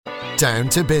Down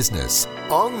to Business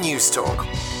on Newstalk.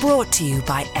 Brought to you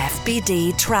by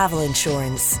FBD Travel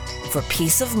Insurance. For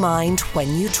peace of mind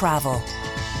when you travel.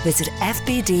 Visit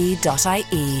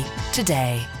fbd.ie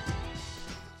today.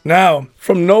 Now,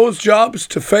 from nose jobs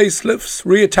to facelifts,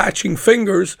 reattaching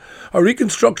fingers or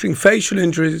reconstructing facial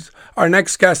injuries, our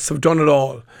next guests have done it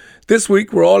all. This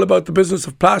week we're all about the business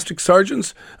of plastic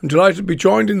surgeons. I'm delighted to be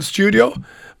joined in the studio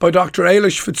by Dr.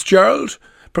 Ailish Fitzgerald,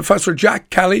 Professor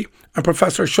Jack Kelly and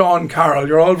Professor Sean Carroll.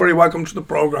 You're all very welcome to the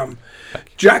programme.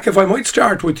 Jack, if I might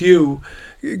start with you,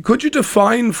 could you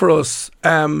define for us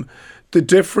the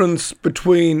difference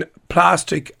between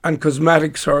plastic and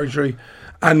cosmetic surgery,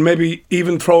 and maybe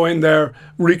even throw in there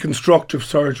reconstructive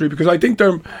surgery? Because I think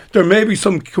there may be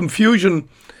some confusion,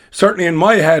 certainly in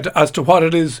my head, as to what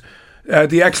it is,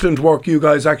 the excellent work you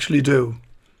guys actually do.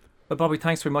 Well, Bobby,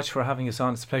 thanks very much for having us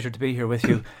on. It's a pleasure to be here with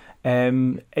you.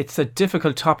 It's a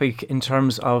difficult topic in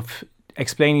terms of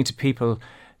explaining to people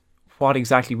what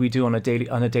exactly we do on a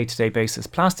day-to-day basis.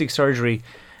 Plastic surgery,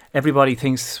 everybody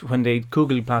thinks when they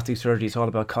Google plastic surgery, it's all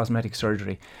about cosmetic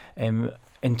surgery.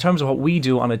 In terms of what we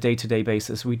do on a day-to-day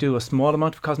basis, we do a small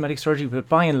amount of cosmetic surgery, but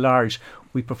by and large,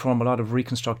 we perform a lot of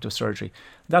reconstructive surgery.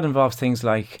 That involves things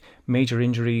like major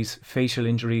injuries, facial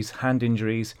injuries, hand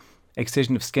injuries,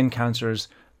 excision of skin cancers,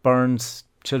 burns,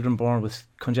 children born with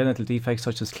congenital defects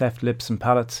such as cleft lips and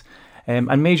palates,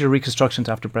 and major reconstructions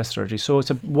after breast surgery. So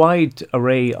it's a wide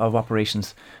array of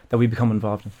operations that we become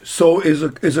involved in. So is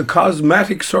a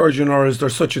cosmetic surgeon, or is there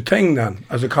such a thing then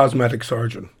as a cosmetic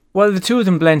surgeon? Well, the two of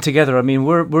them blend together. I mean,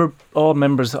 we're all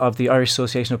members of the Irish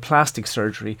Association of Plastic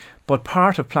Surgery, but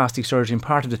part of plastic surgery and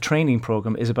part of the training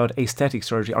programme is about aesthetic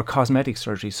surgery or cosmetic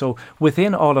surgery. So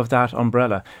within all of that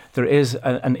umbrella, there is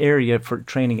an area for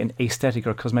training in aesthetic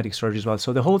or cosmetic surgery as well.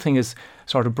 So the whole thing is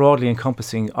sort of broadly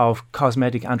encompassing of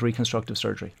cosmetic and reconstructive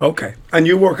surgery. Okay. And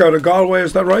you work out of Galway,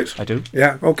 is that right? I do.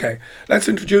 Yeah, okay. Let's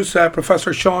introduce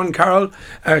Professor Sean Carroll.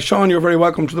 Sean, you're very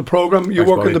welcome to the programme. You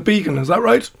work in the Beacon, is that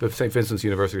right? The St. Vincent's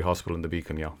University Hospital in the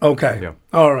Beacon, yeah. Okay. Yeah.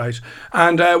 All right.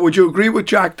 And would you agree with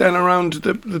Jack then around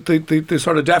the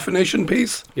sort of definition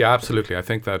piece? Yeah, absolutely. I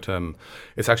think that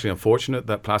it's actually unfortunate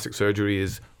that plastic surgery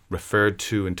is referred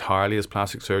to entirely as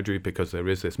plastic surgery, because there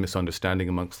is this misunderstanding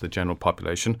amongst the general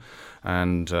population.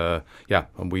 And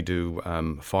and we do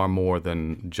far more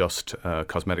than just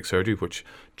cosmetic surgery, which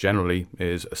generally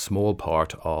is a small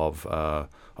part of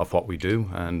what we do,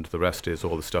 and the rest is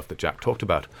all the stuff that Jack talked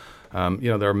about.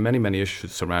 There are many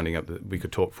issues surrounding it that we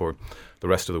could talk for the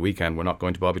rest of the weekend. We're not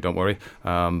going to, Bobby, don't worry.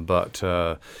 But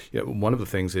one of the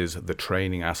things is the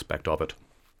training aspect of it.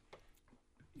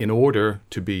 In order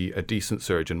to be a decent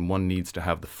surgeon, one needs to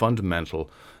have the fundamental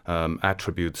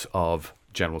attributes of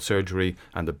general surgery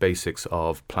and the basics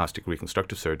of plastic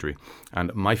reconstructive surgery.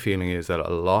 And my feeling is that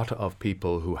a lot of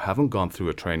people who haven't gone through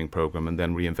a training program and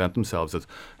then reinvent themselves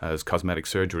as cosmetic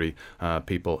surgery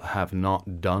people have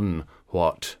not done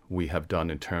what we have done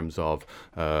in terms of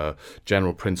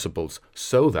general principles,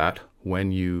 so that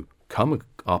when you come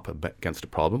up against a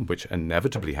problem, which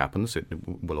inevitably happens, it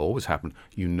will always happen,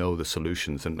 you know the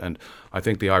solutions. And I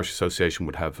think the Irish Association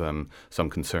would have some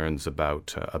concerns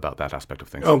about that aspect of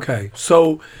things. Okay,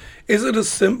 so is it as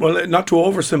simple, not to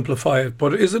oversimplify it,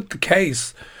 but is it the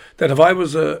case that if I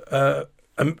was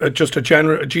just a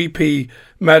GP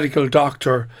medical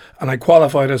doctor and I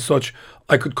qualified as such,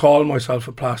 I could call myself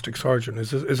a plastic surgeon?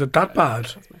 Is it that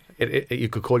bad? You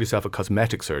could call yourself a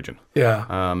cosmetic surgeon.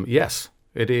 Yeah. Yes.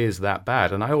 It is that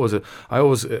bad. And I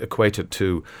always equate it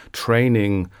to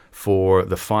training for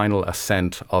the final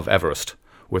ascent of Everest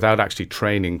without actually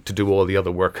training to do all the other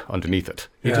work underneath it.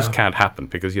 It just can't happen,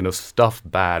 because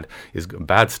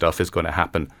bad stuff is going to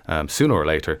happen sooner or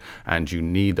later, and you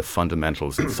need the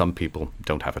fundamentals, and some people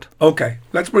don't have it. Okay,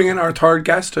 let's bring in our third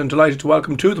guest, and delighted to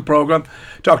welcome to the programme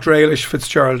Dr. Ailish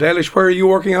Fitzgerald. Ailish, where are you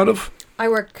working out of? I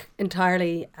work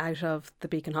entirely out of the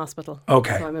Beacon Hospital.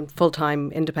 Okay. So I'm in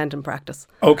full-time independent practice.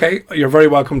 Okay, you're very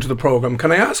welcome to the programme.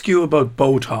 Can I ask you about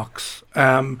Botox?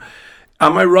 Am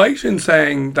I right in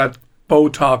saying that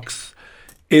Botox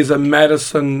is a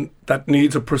medicine that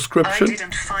needs a prescription? I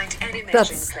didn't find any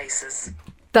matching places.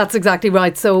 That's exactly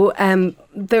right. So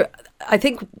I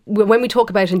think when we talk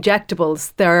about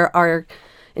injectables, there are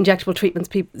injectable treatments,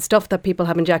 stuff that people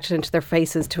have injected into their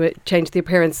faces to change the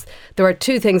appearance. There are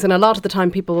two things, and a lot of the time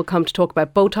people will come to talk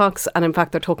about Botox, and in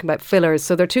fact they're talking about fillers.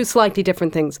 So they're two slightly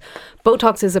different things.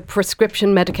 Botox is a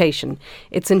prescription medication.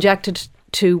 It's injected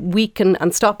to weaken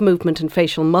and stop movement in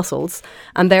facial muscles,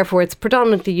 and therefore it's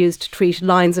predominantly used to treat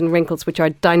lines and wrinkles which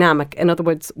are dynamic. In other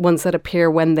words, ones that appear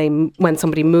when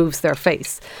somebody moves their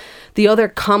face. The other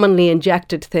commonly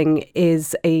injected thing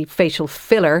is a facial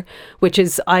filler, which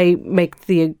is, I make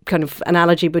the kind of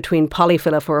analogy between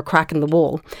polyfiller for a crack in the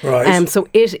wall. Right. So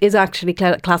it is actually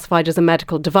classified as a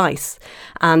medical device,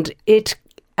 and it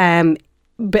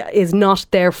is not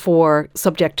therefore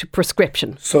subject to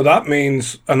prescription. So that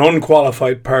means an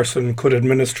unqualified person could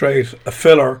administrate a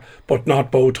filler, but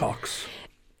not Botox.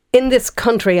 In this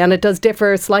country, and it does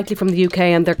differ slightly from the UK,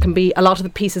 and there can be a lot of the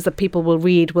pieces that people will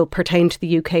read will pertain to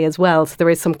the UK as well, so there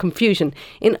is some confusion.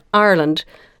 In Ireland,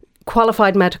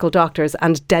 qualified medical doctors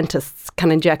and dentists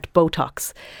can inject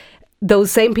Botox.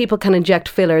 Those same people can inject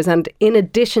fillers, and in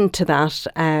addition to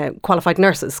that, qualified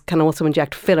nurses can also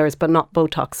inject fillers, but not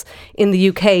Botox. In the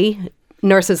UK,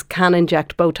 nurses can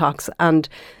inject Botox, and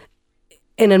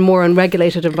in a more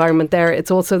unregulated environment there,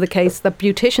 it's also the case that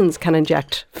beauticians can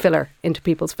inject filler into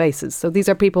people's faces. So these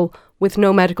are people with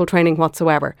no medical training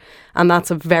whatsoever, and that's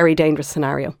a very dangerous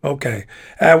scenario. Okay.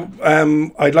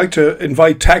 I'd like to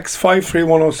invite text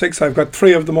 53106. I've got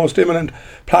 3 of the most eminent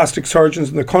plastic surgeons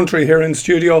in the country here in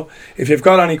studio. If you've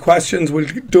got any questions, we'll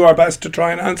do our best to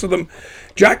try and answer them.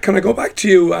 Jack, can I go back to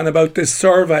you and about this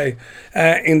survey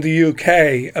in the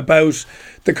UK about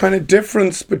the kind of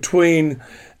difference between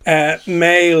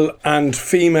male and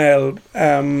female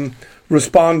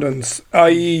respondents,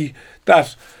 i.e.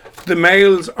 that the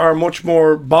males are much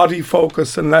more body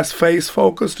focused and less face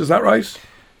focused, is that right?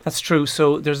 That's true.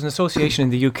 So there's an association in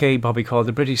the UK, Bobby, called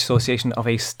the British Association of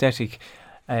Aesthetic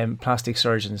Plastic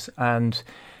Surgeons, and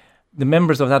the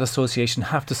members of that association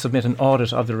have to submit an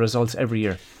audit of the results every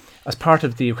year. As part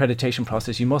of the accreditation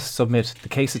process, you must submit the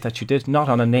cases that you did, not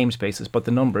on a named basis, but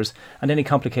the numbers and any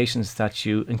complications that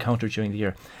you encountered during the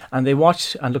year. And they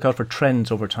watch and look out for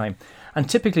trends over time. And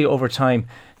typically over time,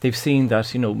 they've seen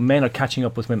that, men are catching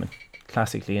up with women,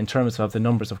 classically, in terms of the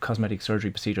numbers of cosmetic surgery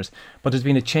procedures. But there's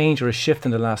been a change or a shift in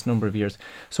the last number of years.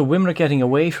 So women are getting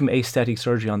away from aesthetic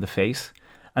surgery on the face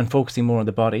and focusing more on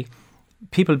the body.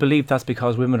 People believe that's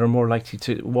because women are more likely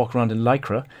to walk around in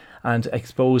lycra and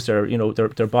expose their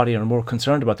body, and are more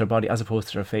concerned about their body as opposed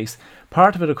to their face.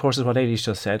 Part of it, of course, is what Eilís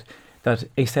just said, that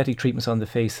aesthetic treatments on the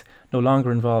face no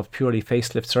longer involve purely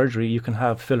facelift surgery. You can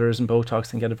have fillers and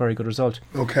Botox and get a very good result.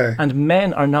 Okay. And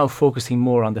men are now focusing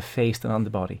more on the face than on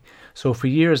the body. So for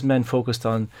years, men focused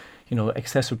on,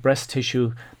 excessive breast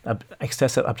tissue,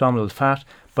 excessive abdominal fat,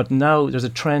 but now there's a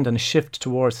trend and a shift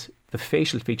towards the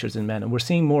facial features in men, and we're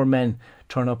seeing more men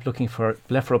turn up looking for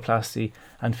blepharoplasty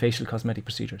and facial cosmetic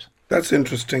procedures. That's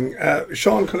interesting.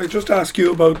 Sean, can I just ask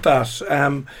you about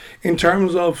that? In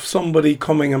terms of somebody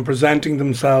coming and presenting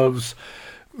themselves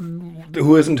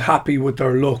who isn't happy with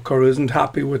their look or isn't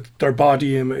happy with their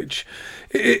body image,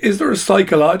 is there a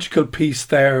psychological piece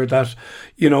there that,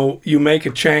 you make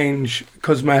a change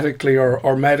cosmetically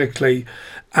or medically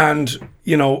and,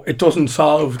 it doesn't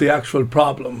solve the actual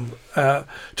problem?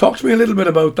 Talk to me a little bit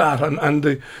about that and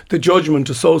the judgment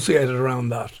associated around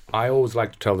that. I always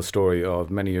like to tell the story of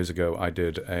many years ago. I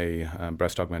did a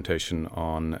breast augmentation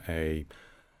on a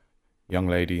young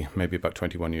lady, maybe about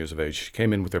 21 years of age. She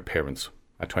came in with her parents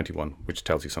at 21, which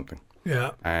tells you something.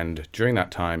 Yeah. And during that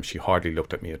time, she hardly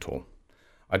looked at me at all.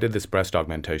 I did this breast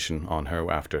augmentation on her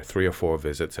after 3 or 4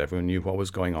 visits. Everyone knew what was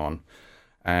going on.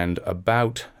 And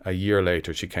about a year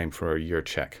later, she came for a year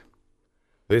check.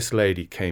 This lady came